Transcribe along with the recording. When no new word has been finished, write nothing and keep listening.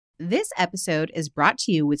This episode is brought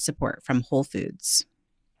to you with support from Whole Foods.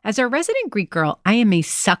 As a resident Greek girl, I am a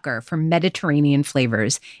sucker for Mediterranean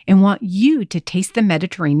flavors and want you to taste the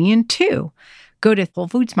Mediterranean too. Go to Whole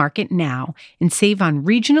Foods Market now and save on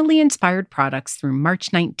regionally inspired products through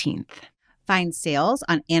March 19th. Find sales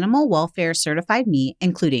on animal welfare certified meat,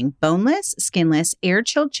 including boneless, skinless,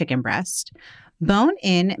 air-chilled chicken breast,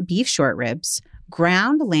 bone-in beef short ribs,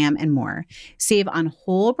 ground lamb, and more. Save on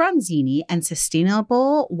whole bronzini and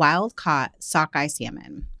sustainable wild-caught sockeye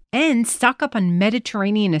salmon. And stock up on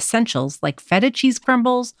Mediterranean essentials like feta cheese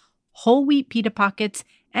crumbles, whole wheat pita pockets,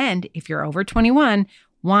 and, if you're over 21,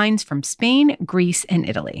 wines from Spain, Greece, and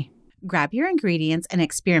Italy. Grab your ingredients and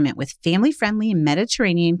experiment with family-friendly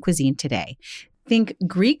Mediterranean cuisine today. Think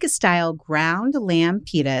Greek-style ground lamb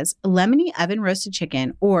pitas, lemony oven-roasted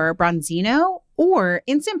chicken, or bronzino, or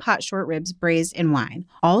instant pot short ribs braised in wine.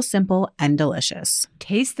 All simple and delicious.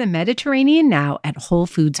 Taste the Mediterranean now at Whole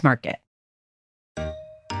Foods Market.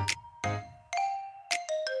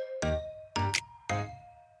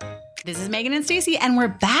 This is Megan and Stacey, and we're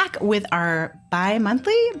back with our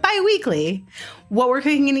bi-weekly, What We're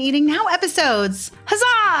Cooking and Eating Now episodes.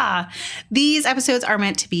 Huzzah! These episodes are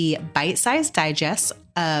meant to be bite-sized digests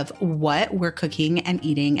of what we're cooking and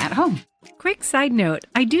eating at home. Quick side note,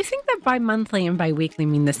 I do think that bi-monthly and bi-weekly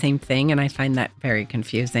mean the same thing, and I find that very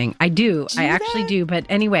confusing. I actually do. But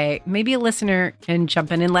anyway, maybe a listener can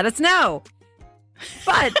jump in and let us know.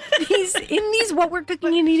 But in these What We're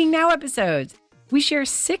Cooking and Eating Now episodes, we share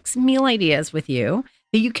 6 meal ideas with you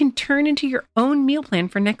that you can turn into your own meal plan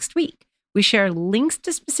for next week. We share links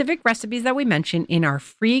to specific recipes that we mention in our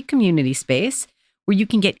free community space, where you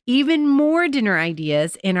can get even more dinner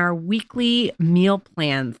ideas in our weekly meal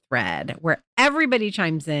plan thread, where everybody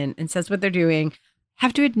chimes in and says what they're doing. I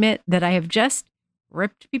have to admit that I have just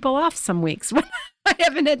ripped people off some weeks when I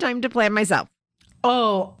haven't had time to plan myself.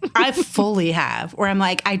 Oh, I fully have. Where I'm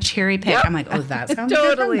like, I cherry pick. Yep. I'm like, oh, that sounds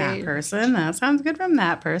good from that person. That sounds good from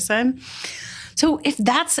that person. So if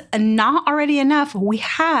that's not already enough, we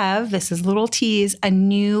have, this is a little tease, a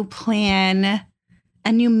new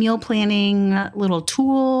meal planning little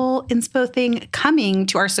tool inspo thing coming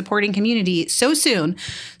to our supporting community so soon.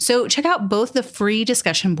 So check out both the free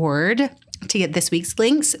discussion board to get this week's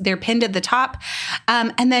links. They're pinned at the top.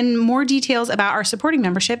 And then more details about our supporting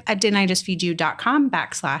membership at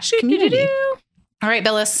didn'tijustfeedyou.com/community. All right,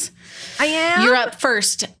 Billis. I am. You're up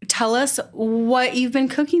first. Tell us what you've been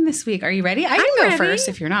cooking this week. Are you ready? I can go first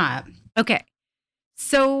if you're not. Okay.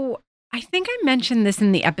 So I think I mentioned this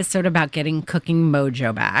in the episode about getting Cooking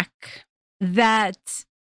Mojo back, that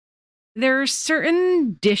there are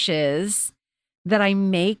certain dishes that I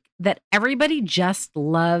make that everybody just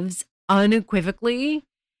loves unequivocally,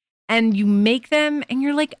 and you make them and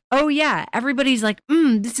you're like, oh yeah, everybody's like,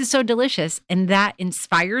 this is so delicious, and that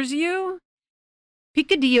inspires you.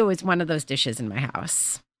 Picadillo is one of those dishes in my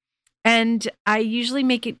house, and I usually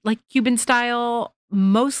make it like Cuban style,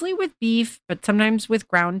 mostly with beef, but sometimes with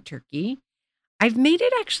ground turkey. I've made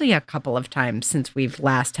it actually a couple of times since we've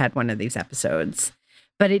last had one of these episodes,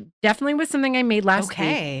 but it definitely was something I made last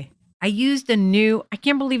week. I used I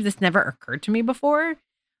can't believe this never occurred to me before,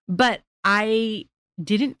 but I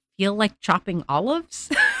didn't feel like chopping olives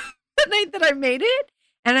the night that I made it.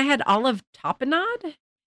 And I had olive tapenade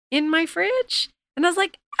in my fridge. And I was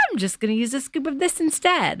like, I'm just going to use a scoop of this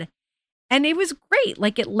instead. And it was great.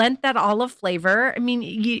 Like, it lent that olive flavor. I mean,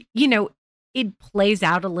 you know, it plays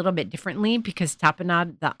out a little bit differently because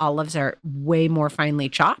tapenade, the olives are way more finely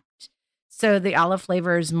chopped. So the olive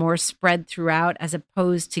flavor is more spread throughout as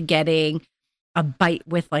opposed to getting a bite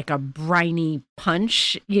with like a briny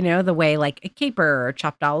punch, you know, the way like a caper or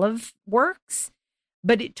chopped olive works.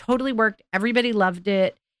 But it totally worked. Everybody loved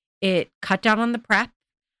it. It cut down on the prep.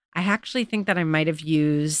 I actually think that I might have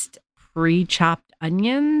used pre-chopped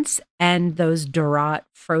onions and those Dorat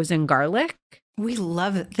frozen garlic. We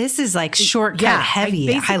love it. This is like shortcut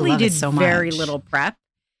heavy. I love it so much. Very little prep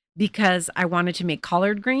because I wanted to make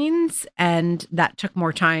collard greens, and that took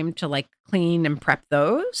more time to like clean and prep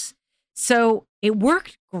those. So it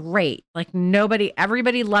worked great. Like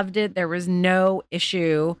everybody loved it. There was no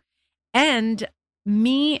issue. And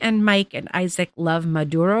me and Mike and Isaac love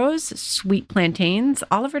maduros, sweet plantains.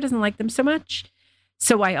 Oliver doesn't like them so much.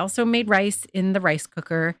 So I also made rice in the rice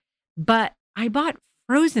cooker, but I bought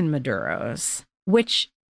frozen maduros,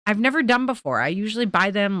 which I've never done before. I usually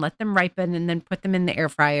buy them, let them ripen, and then put them in the air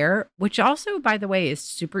fryer, which also, by the way, is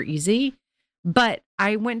super easy. But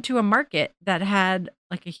I went to a market that had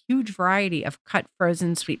like a huge variety of cut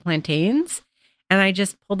frozen sweet plantains, and I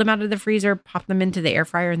just pulled them out of the freezer, popped them into the air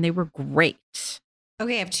fryer, and they were great.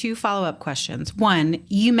 Okay, I have two follow-up questions. One,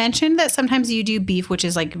 you mentioned that sometimes you do beef, which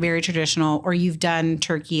is like very traditional, or you've done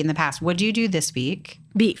turkey in the past. What do you do this week?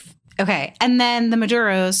 Beef. Okay. And then the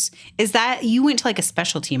Maduros, is that you went to like a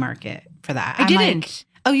specialty market for that? I didn't.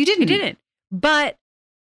 Oh, you didn't? I didn't. But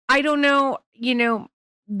I don't know,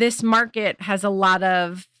 this market has a lot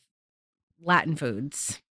of Latin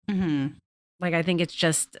foods. Mm-hmm. Like, I think it's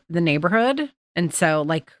just the neighborhood. And so,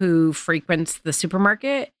 like, who frequents the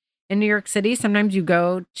supermarket in New York City? Sometimes you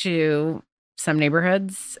go to some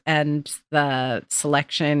neighborhoods and the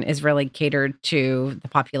selection is really catered to the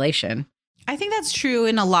population. I think that's true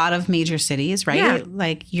in a lot of major cities, right? Yeah.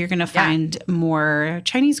 Like you're going to find more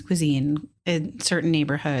Chinese cuisine in certain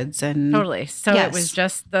neighborhoods and Totally. So it was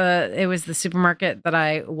just the supermarket that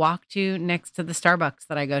I walk to next to the Starbucks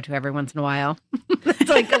that I go to every once in a while. It's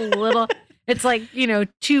like it's like,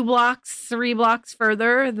 2 blocks, 3 blocks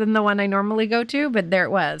further than the one I normally go to, but there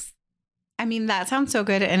it was. I mean, that sounds so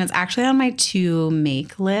good. And it's actually on my to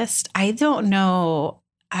make list. I don't know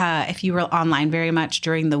if you were online very much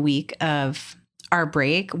during the week of our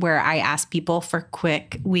break where I asked people for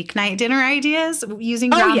quick weeknight dinner ideas using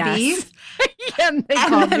ground beef. Yeah, and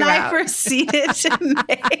then I proceeded to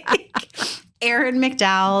make Aaron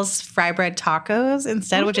McDowell's fry bread tacos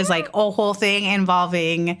instead, which is like a whole thing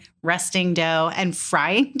involving resting dough and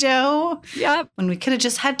frying dough. Yep. When we could have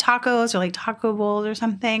just had tacos or like taco bowls or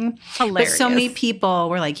something. Hilarious. But so many people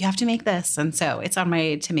were like, you have to make this. And so it's on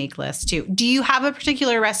my to make list too. Do you have a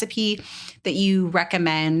particular recipe that you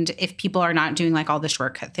recommend if people are not doing like all the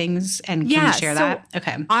shortcut things? And can you share that?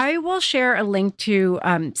 Okay. I will share a link to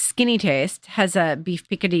Skinny Taste has a beef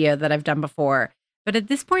picadillo that I've done before. But at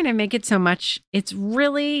this point, I make it so much, it's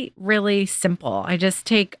really, really simple. I just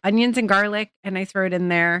take onions and garlic and I throw it in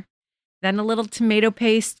there. Then a little tomato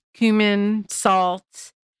paste, cumin,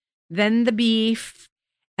 salt, then the beef.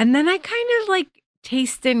 And then I kind of like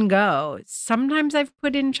taste and go. Sometimes I've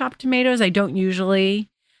put in chopped tomatoes. I don't usually.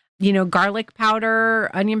 Garlic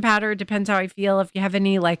powder, onion powder, depends how I feel. If you have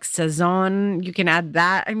any like Sazon, you can add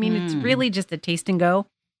that. I mean, it's really just a taste and go.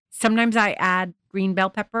 Sometimes I add green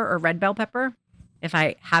bell pepper or red bell pepper. If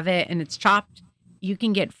I have it and it's chopped, you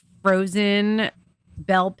can get frozen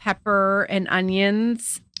bell pepper and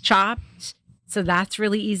onions chopped. So that's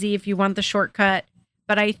really easy if you want the shortcut.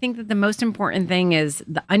 But I think that the most important thing is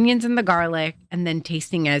the onions and the garlic and then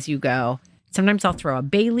tasting as you go. Sometimes I'll throw a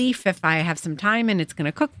bay leaf if I have some time and it's going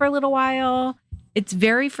to cook for a little while. It's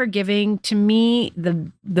very forgiving. To me,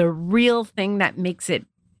 the real thing that makes it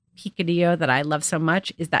picadillo that I love so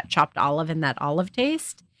much is that chopped olive and that olive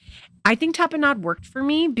taste. I think tapenade worked for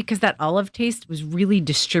me because that olive taste was really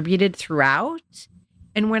distributed throughout.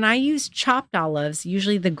 And when I use chopped olives,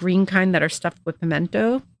 usually the green kind that are stuffed with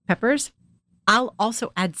pimento peppers, I'll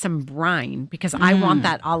also add some brine because I want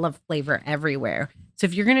that olive flavor everywhere. So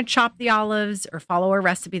if you're going to chop the olives or follow a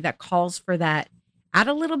recipe that calls for that, add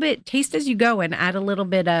a little bit, taste as you go and add a little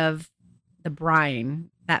bit of the brine.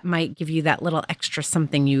 That might give you that little extra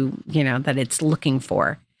something that it's looking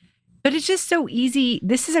for. But it's just so easy.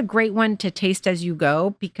 This is a great one to taste as you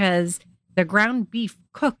go because the ground beef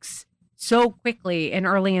cooks so quickly and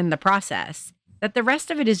early in the process that the rest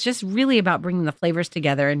of it is just really about bringing the flavors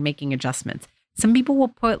together and making adjustments. Some people will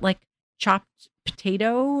put like chopped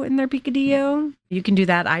potato in their picadillo. You can do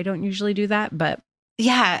that. I don't usually do that, but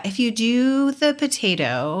yeah, if you do the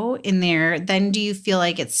potato in there, then do you feel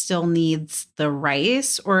like it still needs the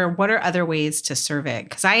rice or what are other ways to serve it?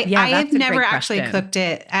 Because I've never actually cooked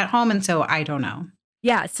it at home. And so I don't know.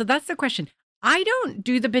 Yeah. So that's the question. I don't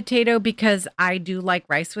do the potato because I do like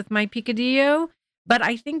rice with my picadillo. But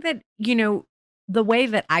I think that, the way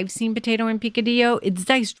that I've seen potato in picadillo, it's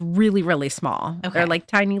diced really, really small. Okay. They're like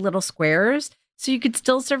tiny little squares. So you could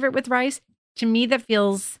still serve it with rice. To me, that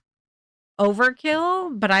feels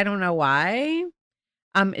overkill, but I don't know why.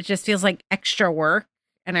 It just feels like extra work.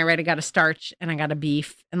 And I already got a starch and I got a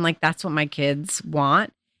beef. And like, that's what my kids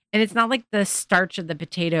want. And it's not like the starch of the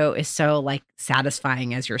potato is so like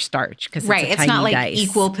satisfying as your starch. Because it's not like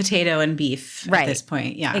equal potato and beef at this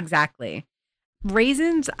point. Yeah, exactly.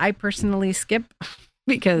 Raisins, I personally skip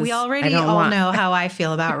because we already all know how I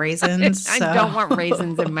feel about raisins. I don't want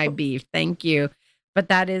raisins in my beef. Thank you. But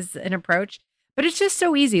that is an approach. But it's just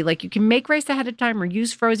so easy. Like you can make rice ahead of time or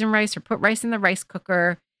use frozen rice or put rice in the rice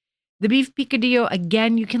cooker. The beef picadillo,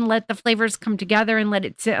 again, you can let the flavors come together and let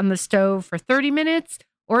it sit on the stove for 30 minutes.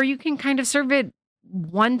 Or you can kind of serve it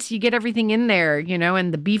once you get everything in there,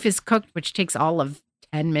 and the beef is cooked, which takes all of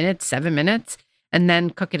 10 minutes, 7 minutes, and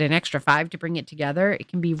then cook it an extra 5 to bring it together. It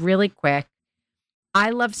can be really quick.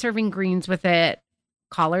 I love serving greens with it.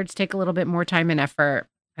 Collards take a little bit more time and effort.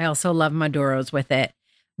 I also love Maduros with it.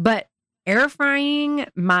 But air frying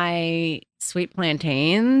my sweet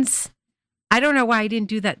plantains. I don't know why I didn't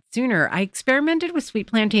do that sooner. I experimented with sweet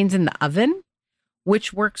plantains in the oven,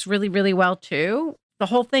 which works really, really well too. The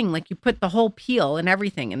whole thing, like you put the whole peel and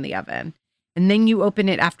everything in the oven, and then you open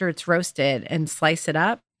it after it's roasted and slice it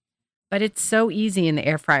up. But it's so easy in the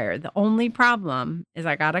air fryer. The only problem is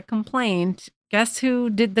I got a complaint. Guess who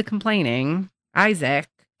did the complaining? Isaac.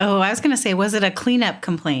 Oh, I was going to say, was it a cleanup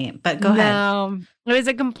complaint? But go ahead. No, it was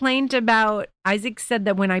a complaint about, Isaac said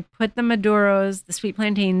that when I put the Maduros, the sweet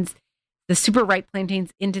plantains, the super ripe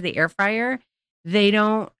plantains into the air fryer, they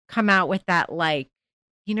don't come out with that, like,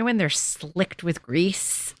 you know, when they're slicked with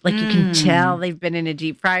grease, like you can tell they've been in a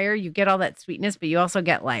deep fryer. You get all that sweetness, but you also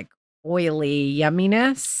get like oily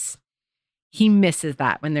yumminess. He misses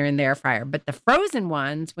that when they're in the air fryer. But the frozen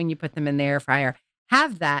ones, when you put them in the air fryer,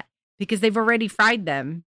 have that because they've already fried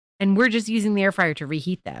them and we're just using the air fryer to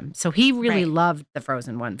reheat them. So he really loved the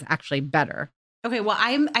frozen ones actually better. Okay, well,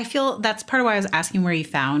 I feel that's part of why I was asking where you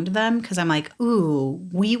found them, because I'm like, ooh,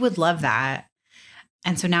 we would love that.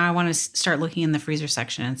 And so now I want to start looking in the freezer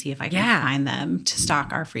section and see if I can find them to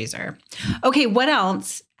stock our freezer. Okay, what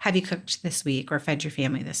else have you cooked this week or fed your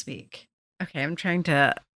family this week? Okay, I'm trying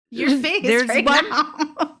to... Your face there's right one,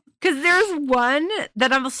 now. Because there's one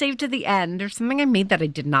that I will save to the end. There's something I made that I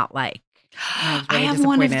did not like. I have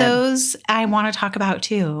one of those I want to talk about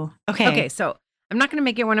too. Okay, so I'm not going to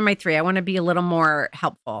make it one of my three. I want to be a little more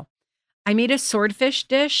helpful. I made a swordfish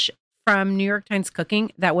dish from New York Times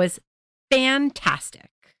Cooking that was fantastic.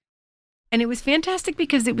 And it was fantastic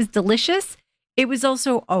because it was delicious. It was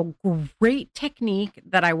also a great technique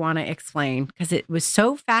that I want to explain because it was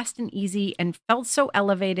so fast and easy and felt so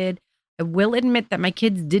elevated. I will admit that my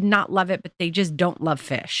kids did not love it, but they just don't love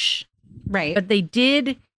fish. Right. But they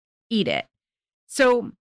did eat it.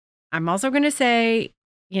 So I'm also going to say,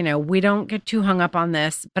 you know, we don't get too hung up on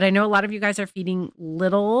this, but I know a lot of you guys are feeding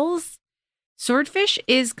littles. Swordfish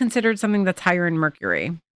is considered something that's higher in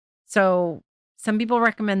mercury. So some people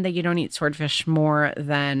recommend that you don't eat swordfish more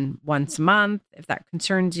than once a month. If that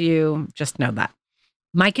concerns you, just know that.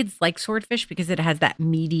 My kids like swordfish because it has that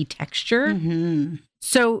meaty texture. Mm-hmm.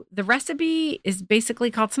 So the recipe is basically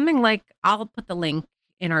called something like, I'll put the link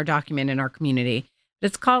in our document in our community.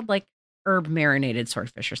 It's called like herb marinated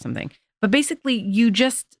swordfish or something. But basically you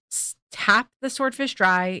just tap the swordfish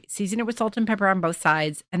dry, season it with salt and pepper on both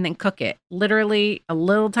sides, and then cook it. Literally a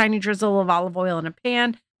little tiny drizzle of olive oil in a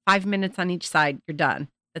pan, 5 minutes on each side, you're done.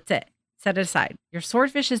 That's it. Set it aside. Your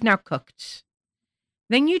swordfish is now cooked.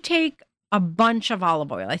 Then you take a bunch of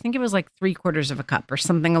olive oil. I think it was like 3/4 of a cup or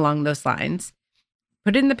something along those lines.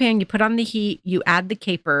 Put it in the pan, you put on the heat, you add the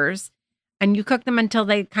capers, and you cook them until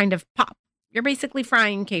they kind of pop. You're basically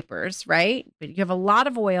frying capers, right? But you have a lot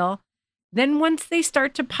of oil. Then once they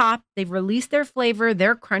start to pop, they've released their flavor,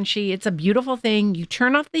 they're crunchy. It's a beautiful thing. You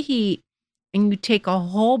turn off the heat and you take a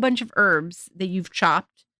whole bunch of herbs that you've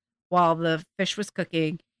chopped while the fish was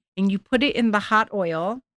cooking, and you put it in the hot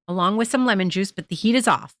oil along with some lemon juice, but the heat is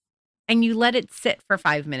off. And you let it sit for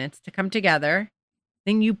 5 minutes to come together.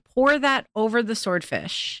 Then you pour that over the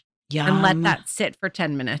swordfish and let that sit for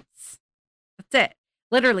 10 minutes. That's it.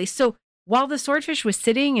 Literally. So while the swordfish was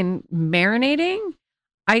sitting and marinating,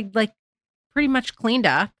 I like pretty much cleaned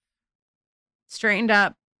up, straightened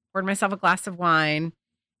up, poured myself a glass of wine,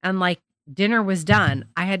 and like dinner was done.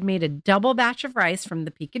 I had made a double batch of rice from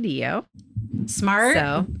the picadillo.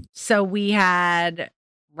 Smart. So we had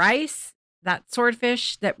rice, that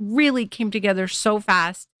swordfish that really came together so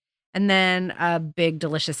fast, and then a big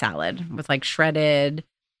delicious salad with like shredded.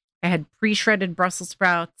 I had pre-shredded Brussels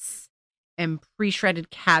sprouts and pre-shredded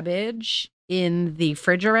cabbage in the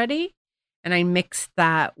fridge already. And I mixed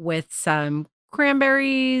that with some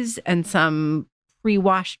cranberries and some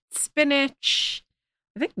pre-washed spinach.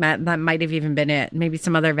 I think that might have even been it. Maybe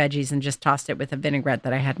some other veggies, and just tossed it with a vinaigrette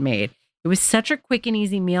that I had made. It was such a quick and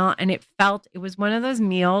easy meal. And it was one of those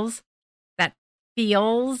meals that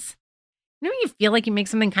feels, you know, you feel like you make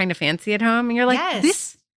something kind of fancy at home and you're like,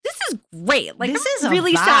 yes. This is great. Like, this is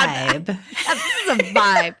really a vibe. This is a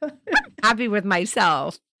vibe. Happy with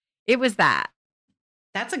myself. It was that.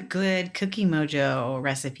 That's a good Cooking Mojo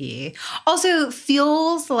recipe. Also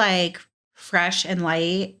feels like fresh and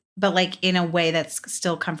light, but like in a way that's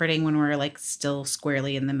still comforting when we're like still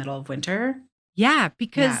squarely in the middle of winter. Yeah,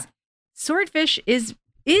 because swordfish is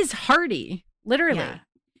hearty, literally. Yeah.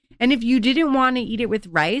 And if you didn't want to eat it with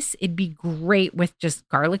rice, it'd be great with just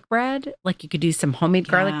garlic bread. Like you could do some homemade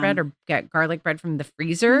garlic bread or get garlic bread from the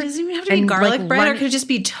freezer. It doesn't even have to be garlic bread, or it could just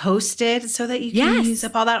be toasted so that you can use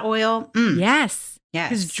up all that oil. Yes.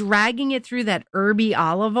 Because dragging it through that herby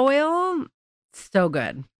olive oil, so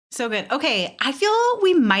good. So good. Okay, I feel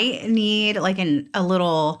we might need like a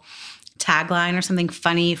little tagline or something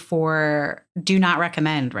funny for do not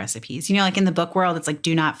recommend recipes. You know, like in the book world, it's like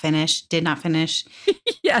do not finish, did not finish.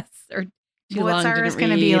 Yes. Or too What's long, ours didn't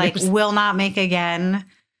going to be read, like or will not make again.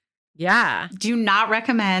 Yeah. Do not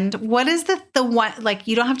recommend. What is the one, like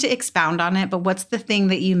you don't have to expound on it, but what's the thing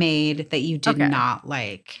that you made that you did Okay. not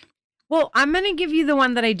like? Well, I'm going to give you the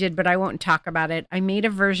one that I did, but I won't talk about it. I made a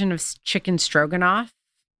version of chicken stroganoff.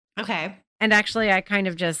 Okay. And actually, I kind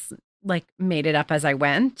of just like made it up as I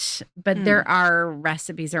went. But there are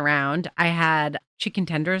recipes around. I had chicken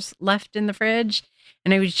tenders left in the fridge,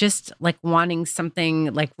 and I was just like wanting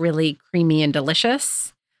something like really creamy and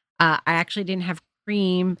delicious. I actually didn't have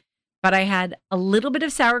cream, but I had a little bit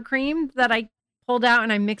of sour cream that I pulled out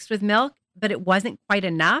and I mixed with milk, but it wasn't quite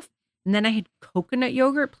enough. And then I had coconut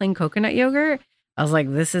yogurt, plain coconut yogurt. I was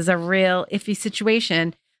like, this is a real iffy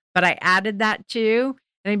situation. But I added that too.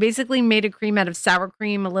 And I basically made a cream out of sour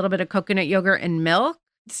cream, a little bit of coconut yogurt and milk,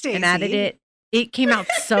 Stacey. and added it. It came out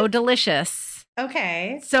so delicious.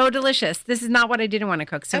 Okay. So delicious. This is not what I didn't want to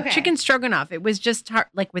cook. So chicken stroganoff, it was just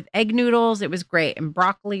like with egg noodles. It was great. And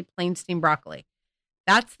broccoli, plain steamed broccoli.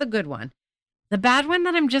 That's the good one. The bad one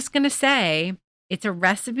that I'm just going to say, it's a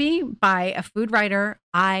recipe by a food writer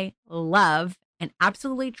I love and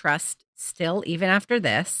absolutely trust still, even after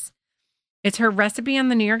this. It's her recipe on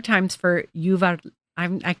the New York Times for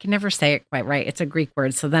I can never say it quite right. It's a Greek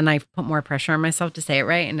word. So then I put more pressure on myself to say it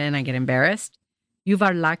right. And then I get embarrassed.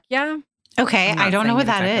 Yuvarlakia. Okay. I don't know what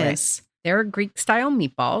that is. Right. They're Greek style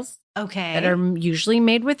meatballs. Okay. That are usually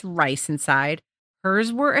made with rice inside.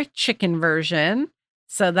 Hers were a chicken version.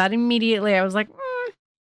 So that immediately I was like,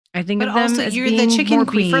 I think but of them also as you're being the chicken more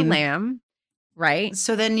queen beef or lamb. Right.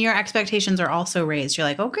 So then your expectations are also raised. You're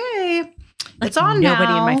like, okay, Like it's on nobody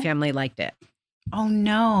now. in my family liked it. Oh,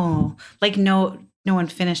 no. Like no one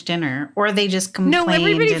finished dinner, or they just complained. No,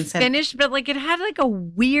 everybody and said, finished, but like it had like a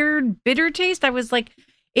weird bitter taste. I was like,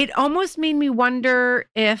 it almost made me wonder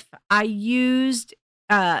if I used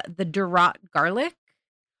the Durat garlic,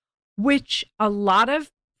 which a lot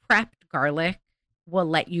of prepped garlic will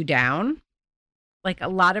let you down. Like a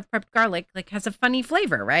lot of prepped garlic like has a funny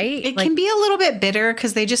flavor, right? It like, can be a little bit bitter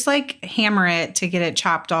because they just like hammer it to get it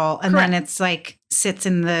chopped all, and Correct. then it's like sits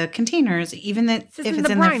in the containers, even if it's in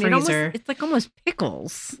the brine. freezer. It's like almost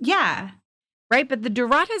pickles. Yeah. Right. But the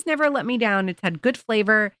Durat has never let me down. It's had good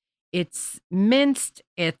flavor. It's minced.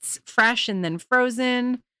 It's fresh and then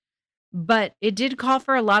frozen. But it did call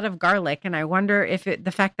for a lot of garlic. And I wonder if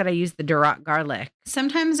the fact that I used the Durat garlic.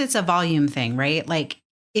 Sometimes it's a volume thing, right? Like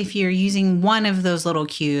if you're using one of those little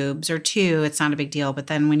cubes or two, it's not a big deal. But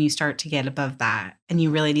then when you start to get above that and you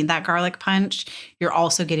really need that garlic punch, you're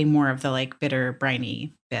also getting more of the like bitter,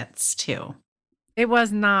 briny bits too. It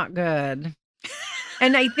was not good.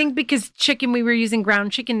 And I think because we were using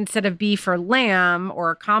ground chicken instead of beef or lamb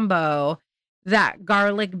or a combo, that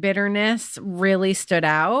garlic bitterness really stood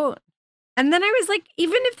out. And then I was like,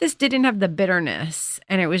 even if this didn't have the bitterness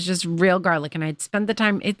and it was just real garlic and I'd spent the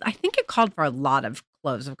time, I think it called for a lot of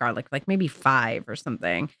cloves of garlic, like maybe 5 or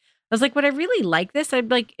something. I was like, would I really like this? I'd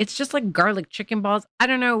be like, it's just like garlic chicken balls. I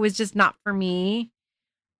don't know. It was just not for me.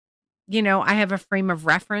 You know, I have a frame of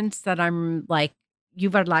reference that I'm like,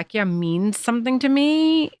 Yuvarlakia means something to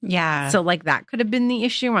me. Yeah. So like that could have been the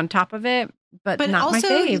issue on top of it. But not also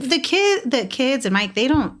my fave. the kids and Mike, they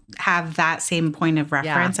don't have that same point of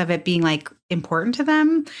reference of it being like important to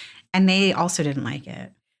them. And they also didn't like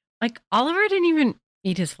it. Like Oliver didn't even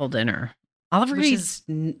eat his full dinner. Oliver eats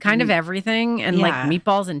kind of everything and like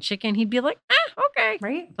meatballs and chicken. He'd be like, okay.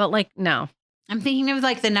 Right. But like, no. I'm thinking of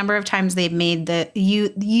like the number of times they've made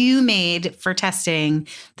you made for testing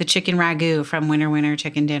the chicken ragu from Winter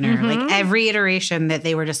Chicken Dinner. Mm-hmm. Like every iteration that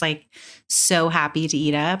they were just like so happy to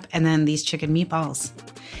eat up. And then these chicken meatballs.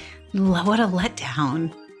 What a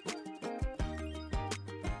letdown.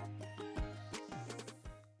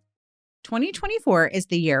 2024 is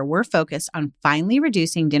the year we're focused on finally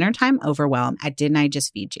reducing dinner time overwhelm at Didn't I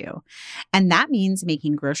Just Feed You? And that means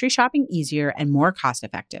making grocery shopping easier and more cost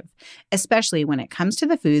effective, especially when it comes to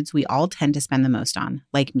the foods we all tend to spend the most on,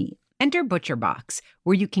 like meat. Enter ButcherBox,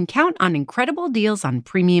 where you can count on incredible deals on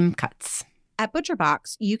premium cuts. At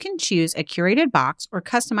ButcherBox, you can choose a curated box or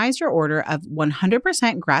customize your order of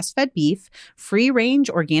 100% grass-fed beef, free-range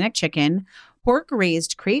organic chicken,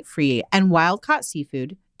 pork-raised crate-free, and wild-caught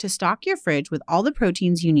seafood to stock your fridge with all the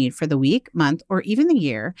proteins you need for the week, month, or even the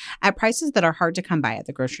year at prices that are hard to come by at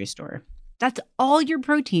the grocery store. That's all your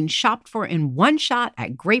protein shopped for in one shot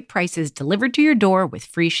at great prices delivered to your door with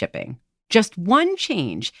free shipping. Just one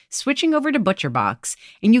change, switching over to ButcherBox,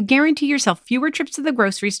 and you guarantee yourself fewer trips to the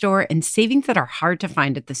grocery store and savings that are hard to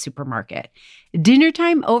find at the supermarket. Dinner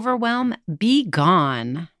time overwhelm, be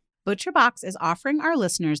gone. ButcherBox is offering our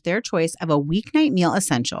listeners their choice of a weeknight meal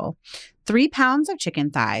essential: 3 pounds of chicken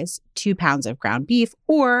thighs, 2 pounds of ground beef,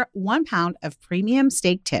 or 1 pound of premium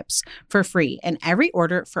steak tips for free in every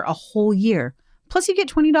order for a whole year. Plus, you get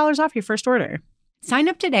 $20 off your first order. Sign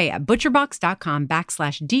up today at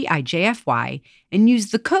butcherbox.com/DIJFY and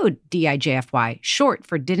use the code DIJFY, short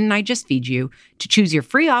for Didn't I Just Feed You, to choose your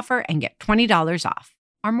free offer and get $20 off.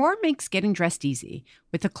 Armoire makes getting dressed easy.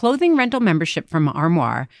 With a clothing rental membership from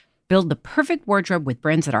Armoire, build the perfect wardrobe with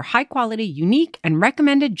brands that are high quality, unique, and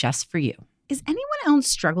recommended just for you. Is anyone else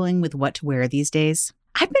struggling with what to wear these days?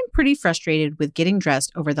 I've been pretty frustrated with getting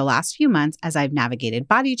dressed over the last few months as I've navigated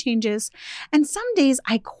body changes, and some days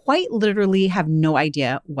I quite literally have no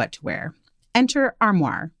idea what to wear. Enter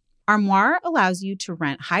Armoire. Armoire allows you to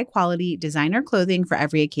rent high-quality designer clothing for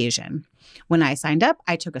every occasion. When I signed up,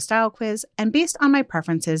 I took a style quiz, and based on my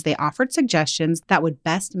preferences, they offered suggestions that would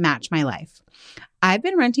best match my life. I've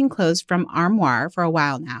been renting clothes from Armoire for a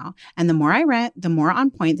while now, and the more I rent, the more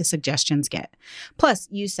on point the suggestions get. Plus,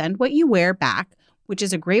 you send what you wear back, which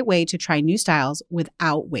is a great way to try new styles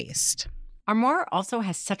without waste. Armoire also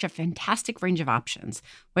has such a fantastic range of options.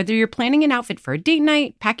 Whether you're planning an outfit for a date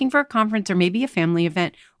night, packing for a conference, or maybe a family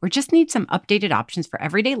event, or just need some updated options for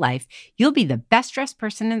everyday life, you'll be the best dressed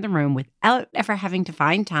person in the room without ever having to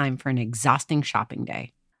find time for an exhausting shopping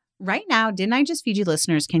day. Right now, Didn't I Just Feed You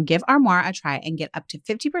listeners can give Armoire a try and get up to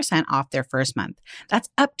 50% off their first month. That's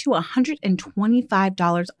up to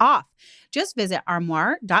 $125 off. Just visit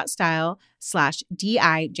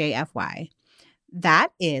armoire.style/DIJFY.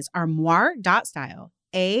 That is armoire.style,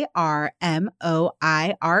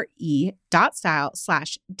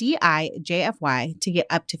 ARMOIRE.style/DIJFY to get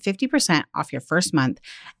up to 50% off your first month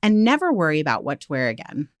and never worry about what to wear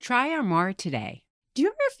again. Try Armoire today. Do you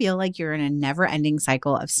ever feel like you're in a never-ending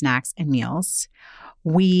cycle of snacks and meals?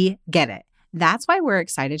 We get it. That's why we're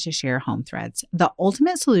excited to share Home Threads, the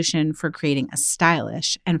ultimate solution for creating a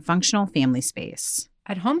stylish and functional family space.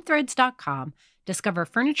 At homethreads.com, discover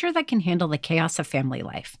furniture that can handle the chaos of family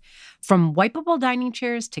life. From wipeable dining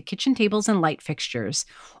chairs to kitchen tables and light fixtures.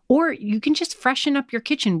 Or you can just freshen up your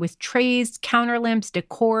kitchen with trays, counter lamps,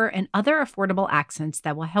 decor, and other affordable accents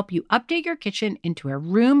that will help you update your kitchen into a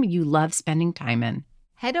room you love spending time in.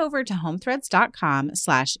 Head over to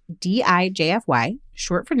homethreads.com/DIJFY,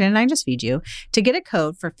 short for Didn't I Just Feed You, to get a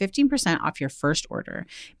code for 15% off your first order.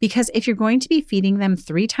 Because if you're going to be feeding them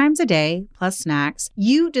 3 times a day, plus snacks,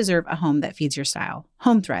 you deserve a home that feeds your style.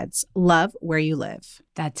 Home Threads, love where you live.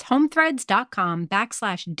 That's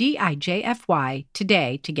homethreads.com/DIJFY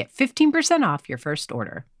today to get 15% off your first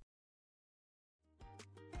order.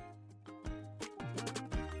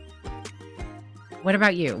 What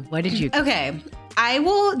about you? What did you? Okay. I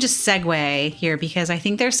will just segue here because I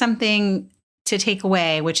think there's something to take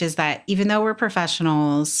away, which is that even though we're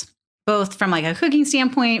professionals, both from like a cooking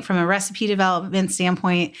standpoint, from a recipe development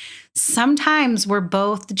standpoint, sometimes we're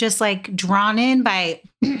both just like drawn in by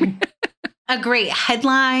a great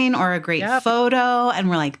headline or a great photo. And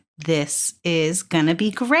we're like, this is going to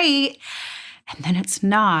be great. And then it's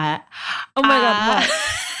not. Oh my God, what?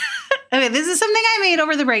 Okay, this is something I made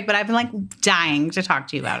over the break, but I've been like dying to talk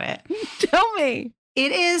to you about it. Tell me.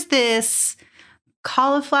 It is this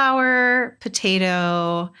cauliflower,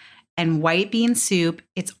 potato, and white bean soup.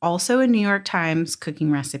 It's also a New York Times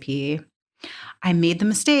cooking recipe. I made the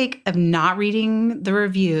mistake of not reading the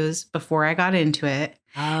reviews before I got into it.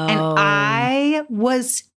 And I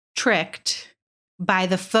was tricked by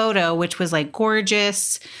the photo, which was like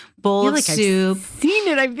gorgeous bowl of soup. I've seen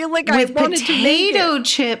it. I feel like I wanted to make potato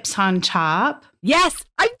chips on top. Yes,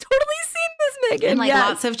 I've totally seen this, Megan. And like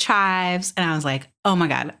lots of chives. And I was like, oh my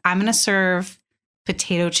God, I'm going to serve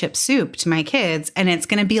potato chip soup to my kids. And it's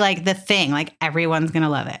going to be like the thing. Like everyone's going to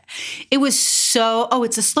love it. It was so,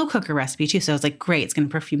 it's a slow cooker recipe too. So I was like, great, it's going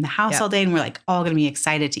to perfume the house all day. And we're like all going to be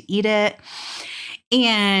excited to eat it.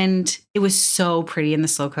 And it was so pretty in the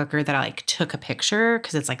slow cooker that I like took a picture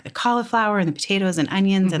because it's like the cauliflower and the potatoes and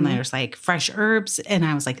onions and there's like fresh herbs. And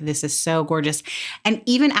I was like, this is so gorgeous. And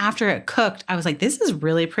even after it cooked, I was like, this is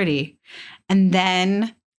really pretty. And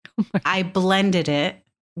then I blended it,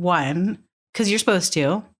 because you're supposed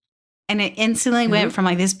to. And it instantly went from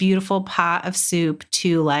like this beautiful pot of soup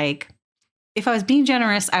to like, if I was being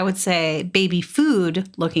generous, I would say baby food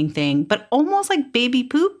looking thing, but almost like baby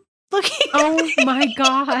poop looking. Oh my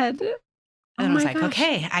God. And I was like,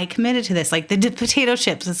 okay, I committed to this. Like the potato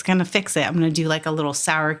chips is going to fix it. I'm going to do like a little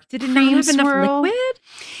sour Did it not have enough liquid?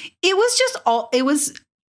 It was just it was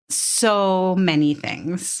so many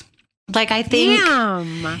things. Like, I think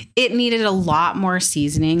it needed a lot more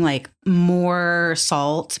seasoning, like more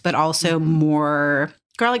salt, but also more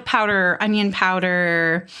garlic powder, onion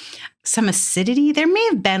powder, some acidity. There may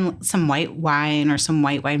have been some white wine or some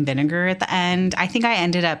white wine vinegar at the end. I think I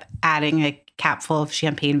ended up adding a capful of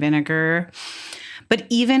champagne vinegar. But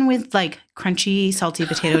even with like crunchy, salty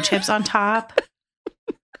potato chips on top,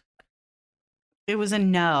 it was a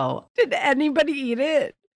no. Did anybody eat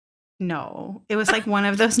it? No. It was like one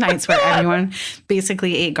of those nights where everyone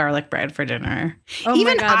basically ate garlic bread for dinner. Oh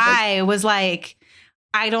Even my God, I was like,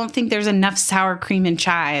 I don't think there's enough sour cream and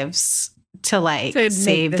chives to like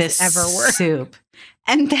save this ever work. soup.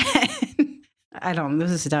 And then, I don't know,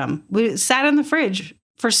 this is dumb. We sat in the fridge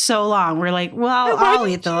for so long. We're like, well, I'll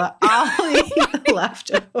eat the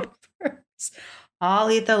leftovers.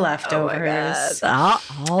 I'll eat the leftovers.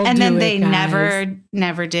 I'll and then do they it, guys.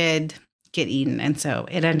 never did get eaten. And so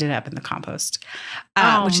it ended up in the compost,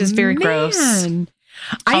 which is very gross. I'm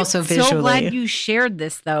Also so visually. glad you shared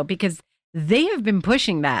this though, because they have been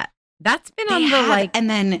pushing that. That's been on the and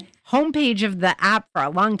then homepage of the app for a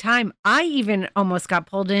long time. I even almost got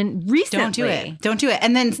pulled in recently. Don't do it.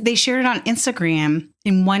 And then they shared it on Instagram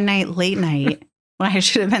in one night, late night, when I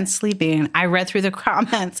should have been sleeping. I read through the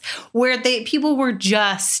comments where people were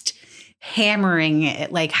just hammering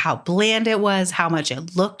it, like how bland it was, how much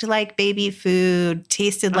it looked like baby food,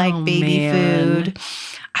 tasted like baby food.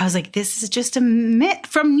 I was like, this is just a myth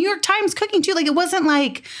from New York Times Cooking too. Like, it wasn't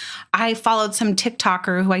like I followed some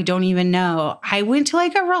TikToker who I don't even know. I went to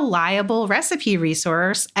like a reliable recipe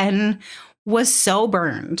resource and was so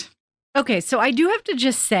burned. Okay, so I do have to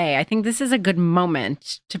just say, I think this is a good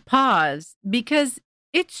moment to pause because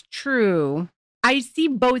it's true. I see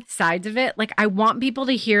both sides of it. Like, I want people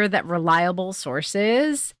to hear that reliable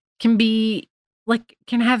sources can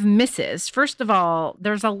have misses. First of all,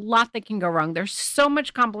 there's a lot that can go wrong. There's so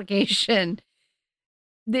much complication.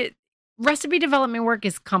 The recipe development work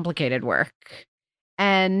is complicated work.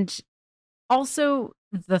 And also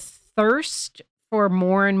the thirst for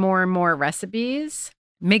more and more and more recipes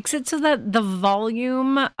makes it so that the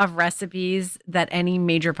volume of recipes that any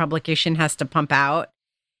major publication has to pump out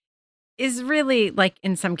is really, like,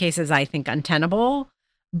 in some cases, I think, untenable.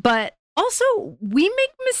 But also, we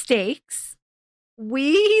make mistakes.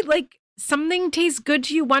 Something tastes good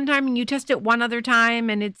to you one time and you test it one other time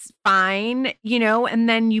and it's fine, and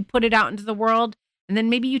then you put it out into the world. And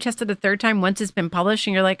then maybe you test it a third time once it's been published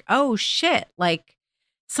and you're like, oh shit, like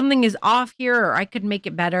something is off here or I could make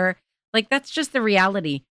it better. Like, that's just the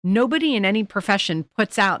reality. Nobody in any profession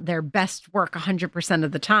puts out their best work 100%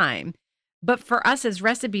 of the time. But for us as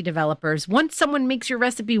recipe developers, once someone makes your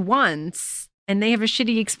recipe once and they have a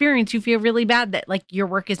shitty experience, you feel really bad that like your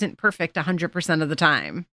work isn't perfect 100% of the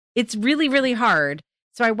time. It's really, really hard.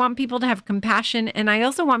 So I want people to have compassion. And I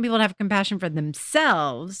also want people to have compassion for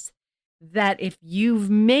themselves, that if you've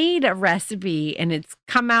made a recipe and it's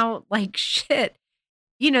come out like shit,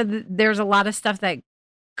 there's a lot of stuff that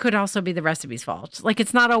could also be the recipe's fault. Like,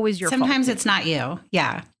 it's not always your fault. Sometimes it's not you.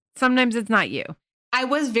 Yeah. Sometimes it's not you. I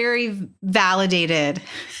was very validated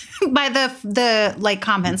by the like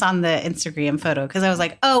comments on the Instagram photo, because I was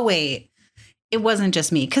like, oh, wait, it wasn't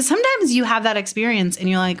just me. Because sometimes you have that experience and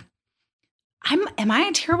you're like, am I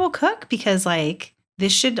a terrible cook? Because like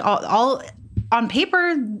this should all on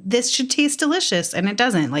paper, this should taste delicious and it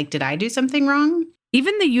doesn't. Like, did I do something wrong?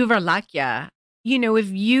 Even the Yuvarlakya, if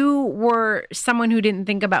you were someone who didn't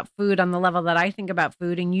think about food on the level that I think about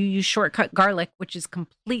food and you use shortcut garlic, which is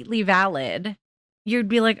completely valid, you'd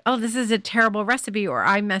be like, oh, this is a terrible recipe or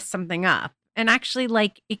I messed something up. And actually,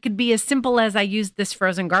 like, it could be as simple as I used this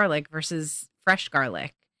frozen garlic versus fresh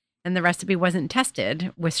garlic and the recipe wasn't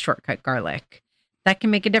tested with shortcut garlic. That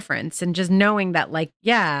can make a difference. And just knowing that, like,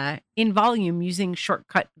 yeah, in volume, using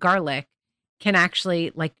shortcut garlic can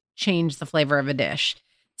actually like change the flavor of a dish.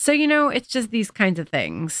 So, it's just these kinds of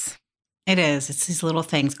things. It is. It's these little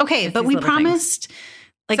things. Okay, but we promised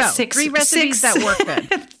three recipes that work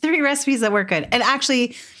good. 3 recipes that work good. And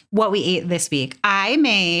actually, what we ate this week, I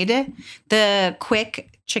made the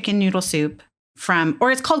quick chicken noodle soup or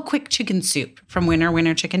it's called quick chicken soup from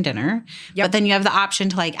Winner Chicken Dinner. Yep. But then you have the option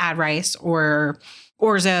to like add rice or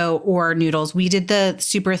orzo or noodles. We did the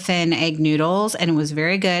super thin egg noodles and it was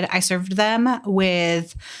very good. I served them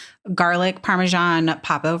with garlic Parmesan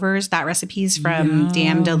popovers. That recipe's from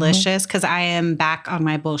Damn Delicious, because I am back on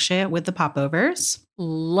my bullshit with the popovers.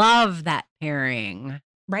 Love that pairing.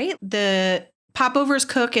 Right? The popovers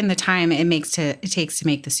cook in the time it takes to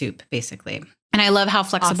make the soup, basically. And I love how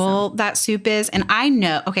flexible that soup is. And I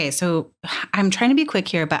know, okay, so I'm trying to be quick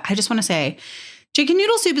here, but I just want to say Chicken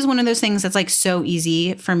noodle soup is one of those things that's like so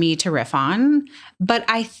easy for me to riff on. But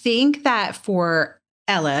I think that for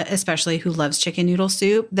Ella, especially who loves chicken noodle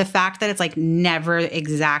soup, the fact that it's like never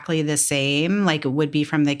exactly the same, like it would be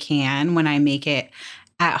from the can when I make it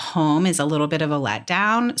at home, is a little bit of a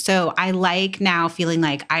letdown. So I like now feeling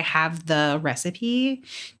like I have the recipe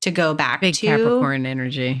to go back Big to. Capricorn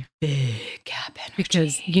energy. Big Cap energy.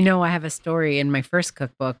 Because, I have a story in my first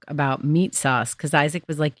cookbook about meat sauce because Isaac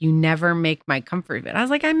was like, you never make my comfort food. I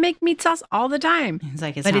was like, I make meat sauce all the time. It's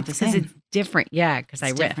like, it's but not the same. It's different. Yeah, because I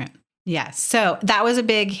riff. Different. Yes. So that was a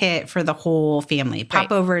big hit for the whole family.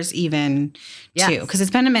 Popovers even too. Because it's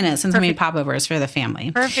been a minute since I made popovers for the family.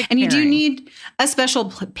 Perfect. And you do need a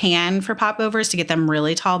special pan for popovers to get them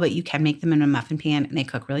really tall, but you can make them in a muffin pan and they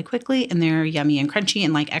cook really quickly and they're yummy and crunchy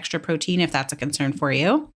and like extra protein if that's a concern for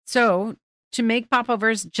you. So to make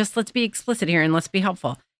popovers, just let's be explicit here and let's be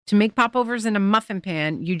helpful. To make popovers in a muffin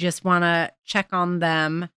pan, you just want to check on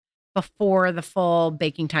them before the full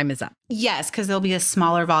baking time is up. Yes, because there'll be a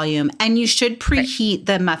smaller volume. And you should preheat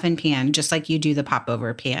the muffin pan just like you do the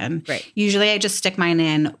popover pan. Right. Usually I just stick mine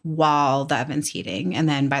in while the oven's heating. And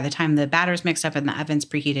then by the time the batter's mixed up and the oven's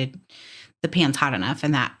preheated, the pan's hot enough.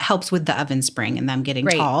 And that helps with the oven spring and them getting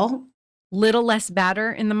tall. Little less batter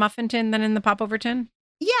in the muffin tin than in the popover tin?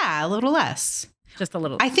 Yeah, a little less. Just a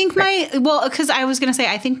little. I think because I was going to say,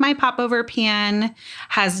 I think my popover pan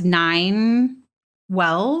has 9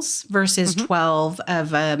 wells versus 12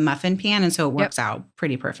 of a muffin pan. And so it works out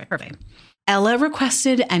pretty perfectly. Ella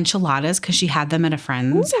requested enchiladas because she had them at a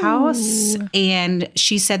friend's house. And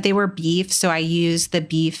she said they were beef. So I used the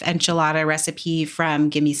beef enchilada recipe from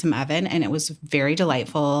Gimme Some Oven. And it was very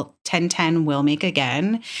delightful. 1010 will make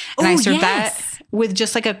again. And I served that with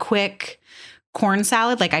just like a quick corn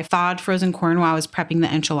salad. Like I thawed frozen corn while I was prepping the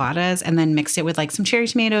enchiladas and then mixed it with like some cherry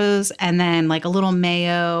tomatoes and then like a little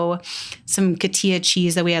mayo, some cotija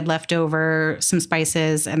cheese that we had left over, some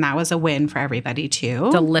spices. And that was a win for everybody too.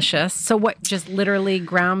 Delicious. So what, just literally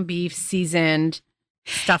ground beef seasoned,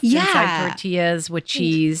 stuffed inside tortillas with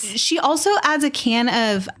cheese. She also adds a can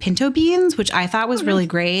of pinto beans, which I thought was really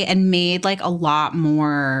great and made like a lot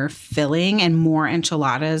more filling and more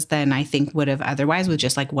enchiladas than I think would have otherwise with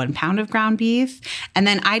just like 1 pound of ground beef. And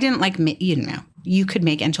then I didn't like, you could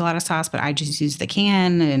make enchilada sauce, but I just used the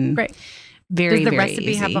can and Does the recipe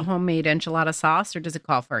easy. have a homemade enchilada sauce or does it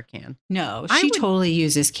call for a can? No, she totally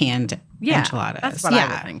uses canned enchiladas. That's what I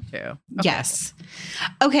would think too. Okay. Yes.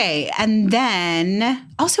 Okay. And then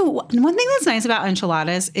also one thing that's nice about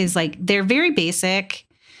enchiladas is like they're very basic,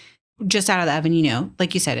 just out of the oven,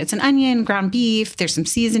 like you said, it's an onion, ground beef, there's some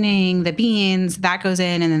seasoning, the beans, that goes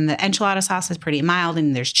in. And then the enchilada sauce is pretty mild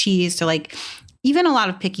and there's cheese. So like even a lot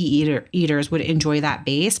of picky eaters would enjoy that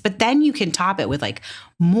base, but then you can top it with like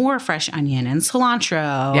more fresh onion and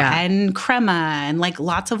cilantro and crema and like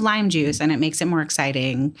lots of lime juice. And it makes it more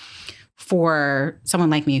exciting for someone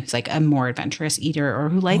like me who's like a more adventurous eater or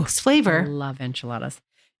who likes flavor. I love enchiladas.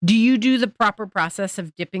 Do you do the proper process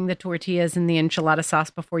of dipping the tortillas in the enchilada sauce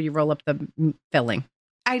before you roll up the filling?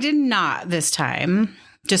 I did not this time.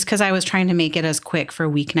 Just because I was trying to make it as quick for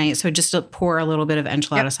weeknight. So just to pour a little bit of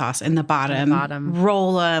enchilada sauce in the bottom,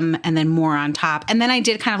 roll them, and then more on top. And then I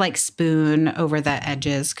did kind of like spoon over the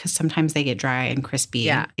edges because sometimes they get dry and crispy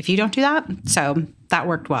if you don't do that. So that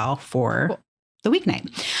worked well for the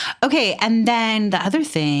weeknight. Okay. And then the other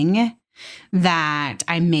thing that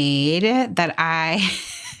I made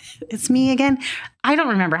it's me again. I don't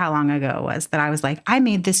remember how long ago it was that I was like, I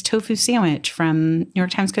made this tofu sandwich from New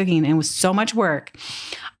York Times Cooking and it was so much work.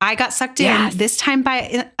 I got sucked in this time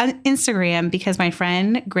by Instagram because my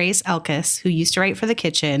friend Grace Elkis, who used to write for The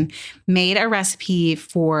Kitchen, made a recipe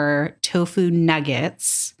for tofu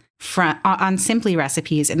nuggets on Simply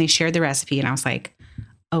Recipes and they shared the recipe and I was like,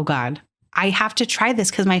 oh God, I have to try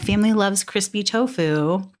this because my family loves crispy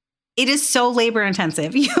tofu. It is so labor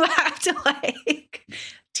intensive. You have to like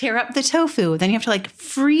tear up the tofu. Then you have to like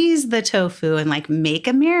freeze the tofu and like make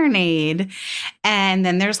a marinade. And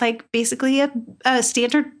then there's like basically a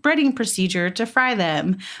standard breading procedure to fry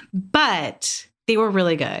them. But they were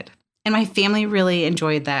really good. And my family really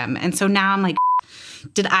enjoyed them. And so now I'm like,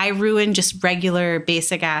 did I ruin just regular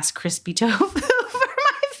basic ass crispy tofu for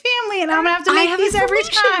my family? And I'm going to have to make these every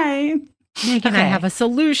time. Megan, I have a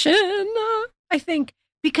solution, I think.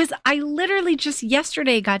 Because I literally just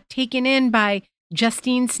yesterday got taken in by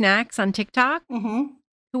Justine Snacks on TikTok, who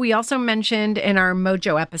we also mentioned in our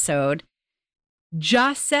Mojo episode,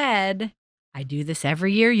 just said, I do this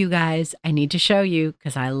every year, you guys. I need to show you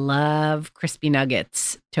because I love crispy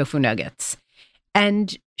nuggets, tofu nuggets.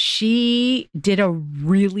 And she did a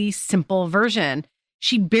really simple version.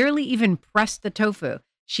 She barely even pressed the tofu.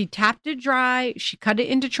 She tapped it dry. She cut it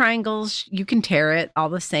into triangles. You can tear it all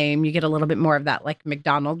the same. You get a little bit more of that like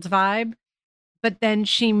McDonald's vibe. But then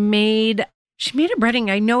she made a breading.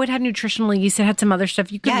 I know it had nutritional yeast. It had some other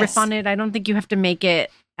stuff. You could riff on it. I don't think you have to make it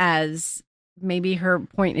as, maybe her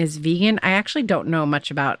point is vegan. I actually don't know much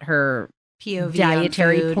about her POV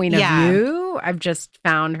dietary point of view. I've just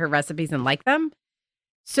found her recipes and like them.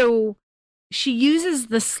 So she uses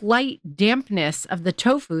the slight dampness of the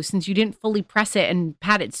tofu, since you didn't fully press it and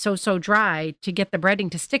pat it so dry, to get the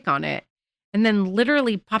breading to stick on it, and then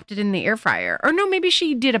literally popped it in the air fryer. Or no, maybe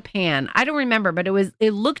she did a pan. I don't remember, but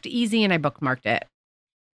it looked easy and I bookmarked it.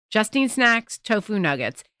 Justine Snacks tofu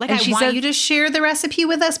nuggets. Like, and I want you to share the recipe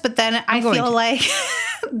with us, but then I feel like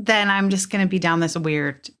then I'm just going to be down this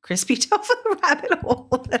weird crispy tofu rabbit hole.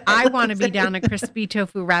 I want to be down a crispy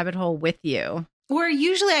tofu rabbit hole with you. Or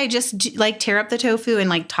usually I just like tear up the tofu and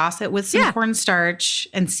like toss it with some cornstarch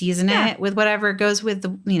and season it with whatever goes with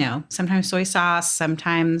the, sometimes soy sauce,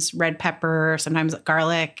 sometimes red pepper, sometimes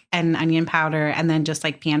garlic and onion powder, and then just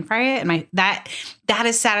like pan fry it. And that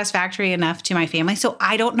is satisfactory enough to my family. So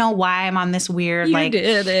I don't know why I'm on this weird, you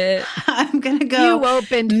did it. I'm going to go you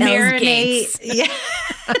opened marinate. Yeah.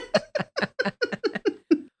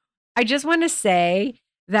 I just want to say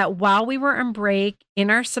that while we were on break in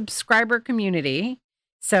our subscriber community,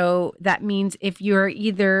 so that means if you're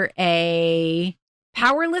either a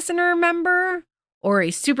Power Listener member or a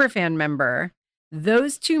Superfan member,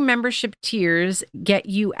 those two membership tiers get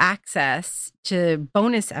you access to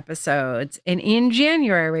bonus episodes. And in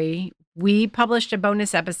January, we published a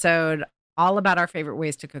bonus episode all about our favorite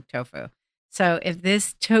ways to cook tofu. So if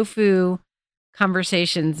this tofu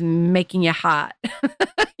conversation's making you hot,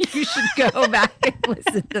 you should go back and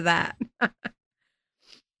listen to that.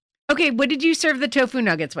 Okay, what did you serve the tofu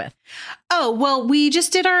nuggets with? Oh, well, we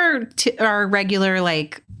just did our regular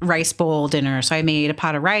like rice bowl dinner. So I made a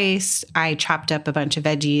pot of rice. I chopped up a bunch of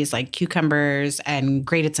veggies like cucumbers and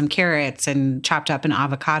grated some carrots and chopped up an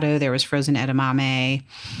avocado. There was frozen edamame.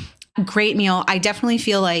 Great meal. I definitely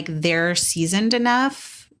feel like they're seasoned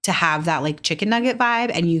enough to have that like chicken nugget vibe.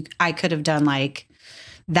 And I could have done like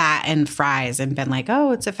that and fries and been like, oh,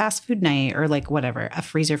 it's a fast food night or like whatever, a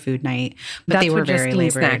freezer food night. But that's they were what very Justine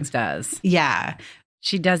labored. Snacks does. Yeah.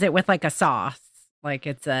 She does it with like a sauce. Like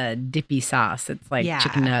it's a dippy sauce. It's like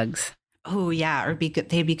chicken nugs. Oh, yeah. Or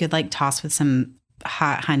they'd be good like tossed with some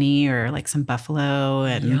hot honey or like some buffalo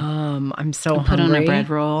and yum. I'm so hungry. Put on a bread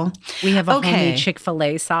roll. We have a homemade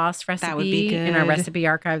Chick-fil-A sauce recipe. That would be good. In our recipe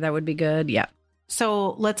archive. That would be good. Yep.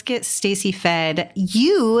 So let's get Stacy fed.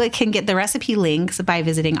 You can get the recipe links by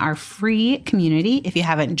visiting our free community. If you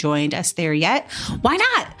haven't joined us there yet, why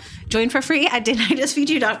not? Join for free at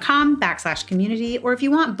didn't-I-just-feed-you.com/community. Or if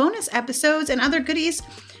you want bonus episodes and other goodies,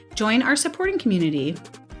 join our supporting community.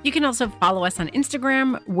 You can also follow us on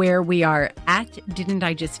Instagram, where we are at Didn't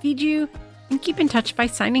I Just Feed You, and keep in touch by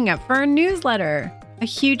signing up for our newsletter. A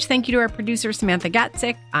huge thank you to our producer, Samantha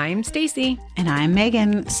Gatzik. I'm Stacy. And I'm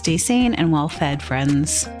Megan. Stay sane and well-fed,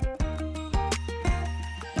 friends.